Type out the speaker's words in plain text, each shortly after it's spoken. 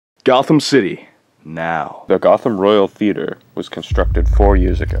Gotham City, now. The Gotham Royal Theatre was constructed 4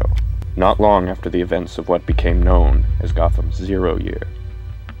 years ago, not long after the events of what became known as Gotham's 0 year.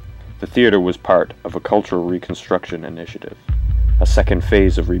 The theater was part of a cultural reconstruction initiative, a second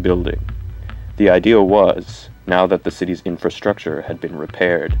phase of rebuilding. The idea was, now that the city's infrastructure had been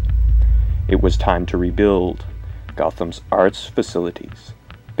repaired, it was time to rebuild Gotham's arts facilities,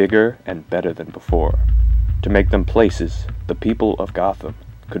 bigger and better than before, to make them places the people of Gotham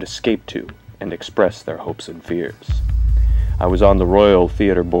could escape to and express their hopes and fears. I was on the Royal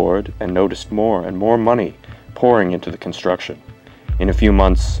Theatre Board and noticed more and more money pouring into the construction. In a few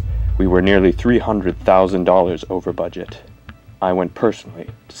months, we were nearly $300,000 over budget. I went personally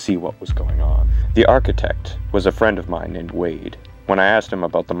to see what was going on. The architect was a friend of mine named Wade. When I asked him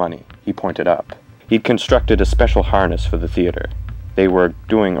about the money, he pointed up. He'd constructed a special harness for the theater. They were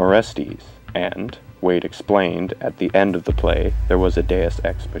doing Orestes, and, Wade explained, at the end of the play, there was a deus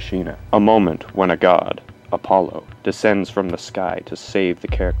ex machina, a moment when a god, Apollo, descends from the sky to save the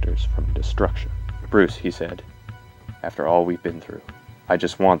characters from destruction. Bruce, he said, after all we've been through, I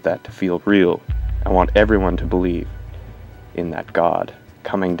just want that to feel real. I want everyone to believe in that God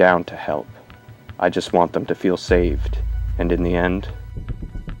coming down to help. I just want them to feel saved. And in the end,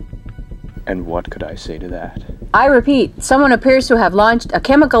 and what could I say to that? I repeat, someone appears to have launched a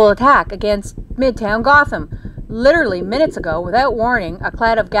chemical attack against Midtown Gotham. Literally minutes ago, without warning, a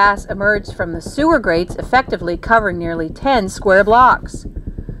cloud of gas emerged from the sewer grates, effectively covering nearly 10 square blocks.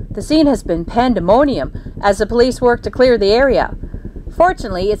 The scene has been pandemonium as the police work to clear the area.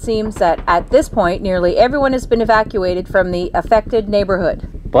 Fortunately, it seems that at this point, nearly everyone has been evacuated from the affected neighborhood.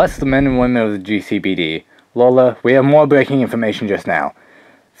 Bless the men and women of the GCPD. Lola, we have more breaking information just now.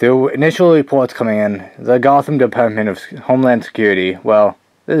 Through initial reports coming in, the Gotham Department of Homeland Security, well,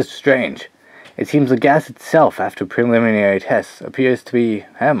 this is strange. It seems the gas itself, after preliminary tests, appears to be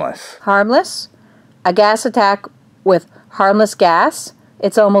harmless. Harmless? A gas attack with harmless gas?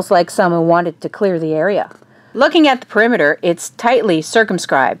 It's almost like someone wanted to clear the area. Looking at the perimeter, it's tightly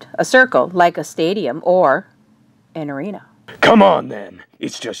circumscribed, a circle like a stadium or an arena. Come on then,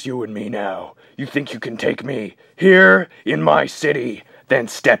 it's just you and me now. You think you can take me here in my city, then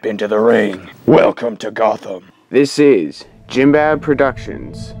step into the ring. Welcome to Gotham. This is Jimbab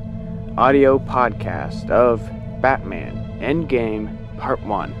Productions, audio podcast of Batman Endgame Part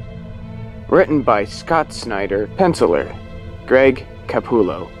 1. Written by Scott Snyder, penciler, Greg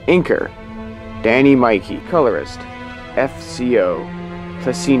Capullo, inker, Danny Mikey, colorist, FCO,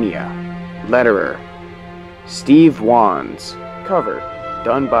 Placinia, letterer, Steve Wands, cover,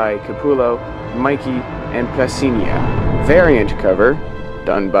 done by Capullo, Mikey, and Placinia. Variant cover,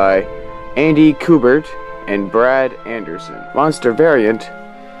 done by Andy Kubert and Brad Anderson. Monster variant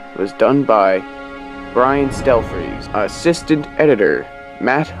was done by Brian Stelfreeze. Assistant editor,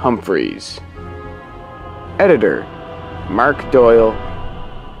 Matt Humphreys. Editor, Mark Doyle.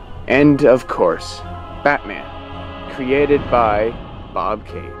 And, of course, Batman, created by Bob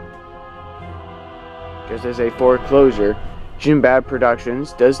Kane. Just as a foreclosure, Jimbab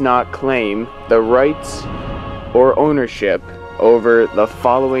Productions does not claim the rights or ownership over the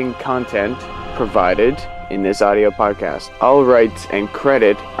following content provided in this audio podcast. All rights and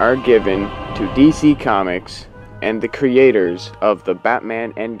credit are given to DC Comics and the creators of the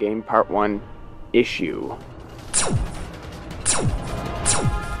Batman Endgame Part 1 issue.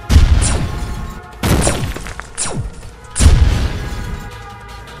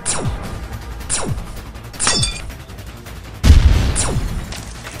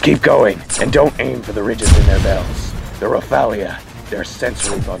 Keep going, and don't aim for the ridges in their bells. The Raphalia, they're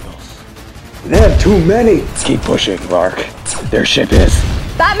sensory bundles. They have too many! Keep pushing, Lark. Their ship is...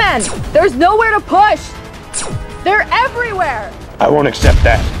 Batman! There's nowhere to push! They're everywhere! I won't accept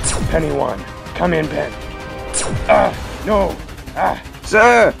that. Penny 1. Come in, Pen. No.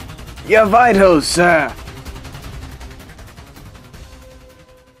 Sir! Your vitals, sir!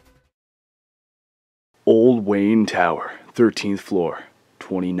 Old Wayne Tower, 13th floor.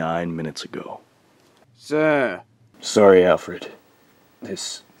 29 minutes ago. Sir. Sorry, Alfred.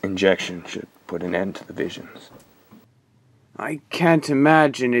 This injection should put an end to the visions. I can't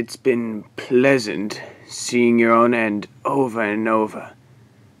imagine it's been pleasant seeing your own end over and over,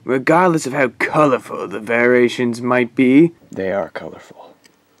 regardless of how colorful the variations might be. They are colorful.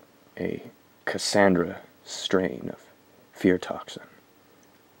 A Cassandra strain of fear toxin.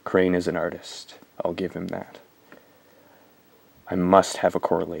 Crane is an artist. I'll give him that. I must have a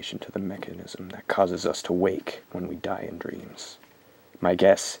correlation to the mechanism that causes us to wake when we die in dreams. My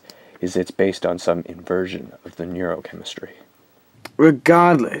guess is it's based on some inversion of the neurochemistry.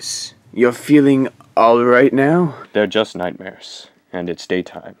 Regardless, you're feeling all right now? They're just nightmares. and it's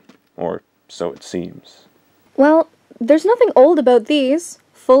daytime, or so it seems. Well, there's nothing old about these.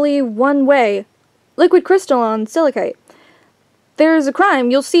 Fully one way. Liquid crystal on silicate. There's a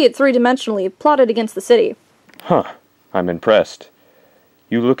crime, you'll see it three-dimensionally, plotted against the city. Huh, I'm impressed.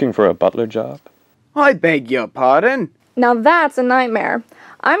 You looking for a butler job? I beg your pardon? Now that's a nightmare.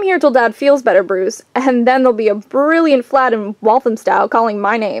 I'm here till Dad feels better, Bruce, and then there'll be a brilliant flat in Waltham style calling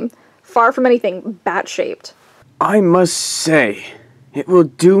my name. Far from anything bat-shaped. I must say, it will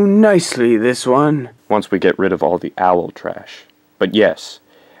do nicely, this one. Once we get rid of all the owl trash. But yes,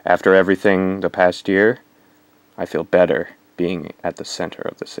 after everything the past year, I feel better being at the center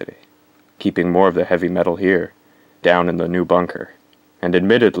of the city. Keeping more of the heavy metal here, down in the new bunker. And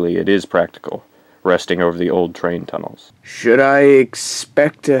admittedly, it is practical, resting over the old train tunnels. Should I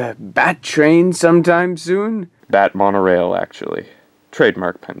expect a bat train sometime soon? Bat monorail, actually.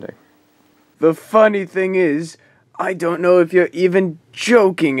 Trademark pending. The funny thing is, I don't know if you're even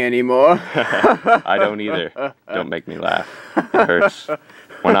joking anymore. I don't either. Don't make me laugh. It hurts.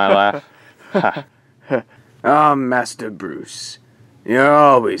 When I laugh, ha. Ah, Master Bruce, you're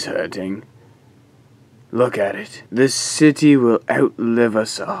always hurting. Look at it. This city will outlive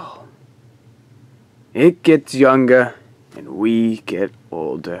us all. It gets younger, and we get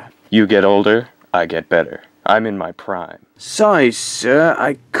older. You get older, I get better. I'm in my prime. Sorry, sir,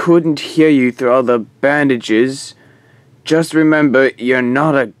 I couldn't hear you through all the bandages. Just remember, you're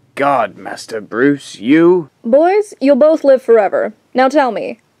not a god, Master Bruce. You... Boys, you'll both live forever. Now tell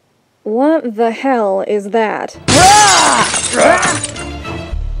me, what the hell is that?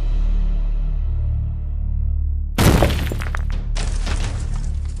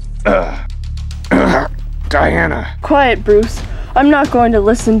 Diana! Quiet, Bruce. I'm not going to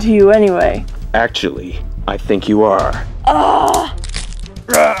listen to you anyway. Actually, I think you are.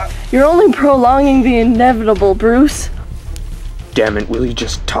 You're only prolonging the inevitable, Bruce. Damn it, will you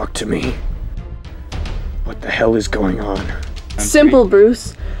just talk to me? What the hell is going on? Simple,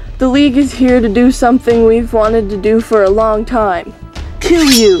 Bruce. The League is here to do something we've wanted to do for a long time. Kill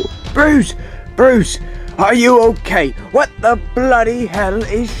you. Bruce! Bruce! Are you okay? What the bloody hell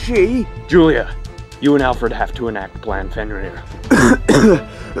is she? Julia, you and Alfred have to enact Plan Fenrir.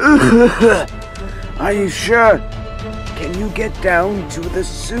 Are you sure? Can you get down to the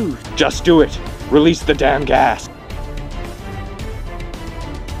suit? Just do it. Release the damn gas.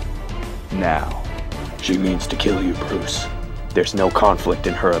 Now, she means to kill you, Bruce. There's no conflict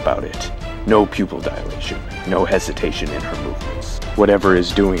in her about it. No pupil dilation. No hesitation in her movements. Whatever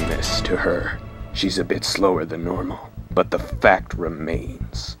is doing this to her, she's a bit slower than normal. But the fact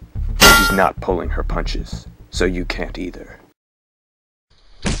remains. She's not pulling her punches, so you can't either.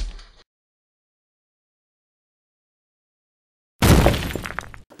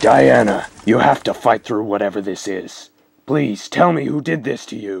 Diana, you have to fight through whatever this is. Please, tell me who did this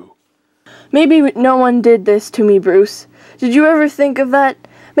to you. Maybe no one did this to me, Bruce. Did you ever think of that?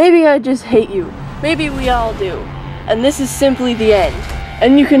 Maybe I just hate you. Maybe we all do. And this is simply the end.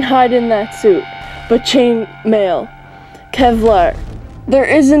 And you can hide in that suit. But chain mail, Kevlar, there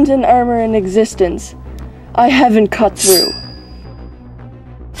isn't an armor in existence I haven't cut through.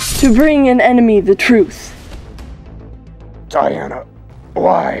 To bring an enemy the truth. Diana,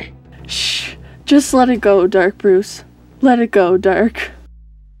 why? Shh. Just let it go, Dark Bruce. Let it go, Dark.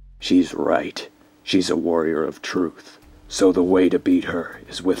 She's right. She's a warrior of truth. So the way to beat her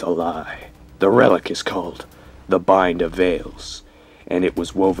is with a lie. The relic is called the Bind of Veils, and it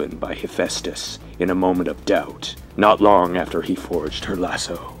was woven by Hephaestus in a moment of doubt, not long after he forged her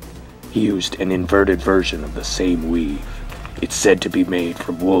lasso. He used an inverted version of the same weave. It's said to be made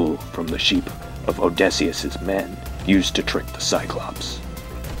from wool from the sheep of Odysseus's men, used to trick the Cyclops.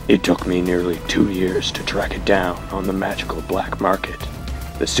 It took me nearly 2 years to track it down on the magical black market.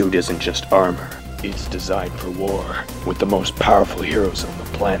 The suit isn't just armor, it's designed for war, with the most powerful heroes on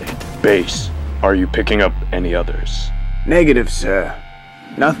the planet. Base, are you picking up any others? Negative, sir.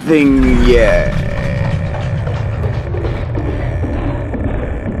 Nothing yet.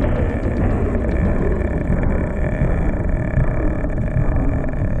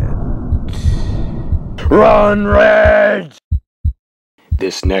 Run, Reg!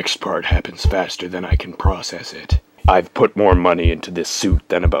 This next part happens faster than I can process it. I've put more money into this suit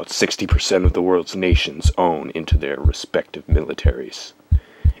than about 60% of the world's nations own into their respective militaries.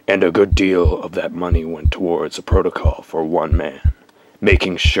 And a good deal of that money went towards a protocol for one man,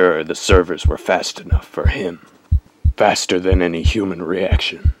 making sure the servers were fast enough for him. Faster than any human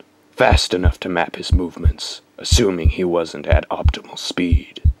reaction. Fast enough to map his movements, assuming he wasn't at optimal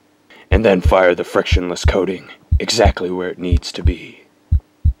speed. And then fire the frictionless coating exactly where it needs to be.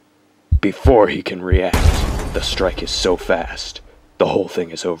 Before he can react, the strike is so fast, The whole thing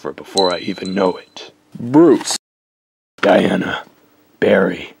is over before I even know it. Bruce. Diana,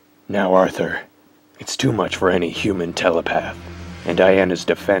 Barry, now Arthur. It's too much for any human telepath. And Diana's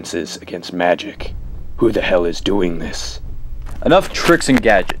defenses against magic. Who the hell is doing this? Enough tricks and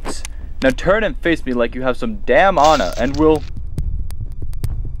gadgets. Now turn and face me like you have some damn honor, and we'll...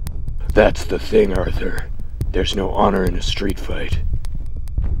 That's the thing, Arthur. There's no honor in a street fight.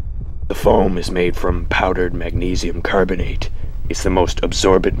 The foam is made from powdered magnesium carbonate. It's the most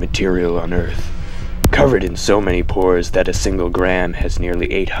absorbent material on Earth, covered in so many pores that a single gram has nearly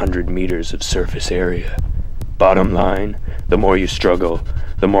 800 meters of surface area. Bottom line, the more you struggle,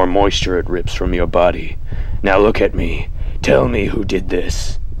 the more moisture it rips from your body. Now look at me. Tell me who did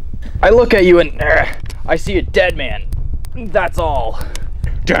this. I look at you and I see a dead man. That's all.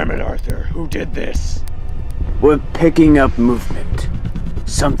 Damn it, Arthur. Who did this? We're picking up movement.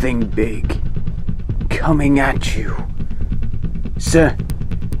 Something big. Coming at you. Sir,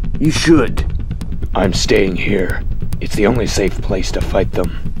 you should. I'm staying here. It's the only safe place to fight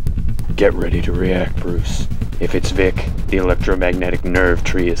them. Get ready to react, Bruce. If it's Vic, the electromagnetic nerve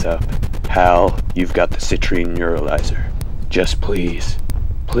tree is up. Hal, you've got the citrine neuralizer. Just please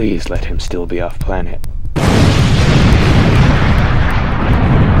let him still be off planet.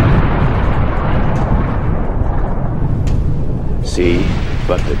 See,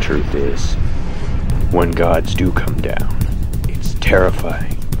 but the truth is, when gods do come down, it's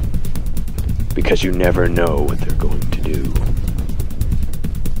terrifying. Because you never know what they're going to do.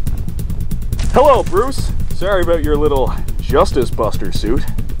 Hello, Bruce. Sorry about your little Justice Buster suit.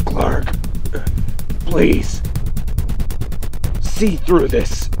 Clark, please. See through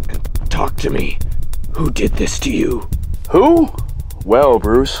this and talk to me. Who did this to you? Who? Well,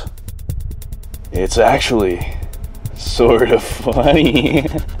 Bruce, it's actually sort of funny.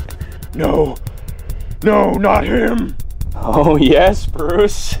 No, not him. Oh, yes,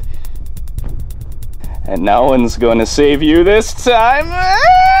 Bruce. And no one's gonna save you this time.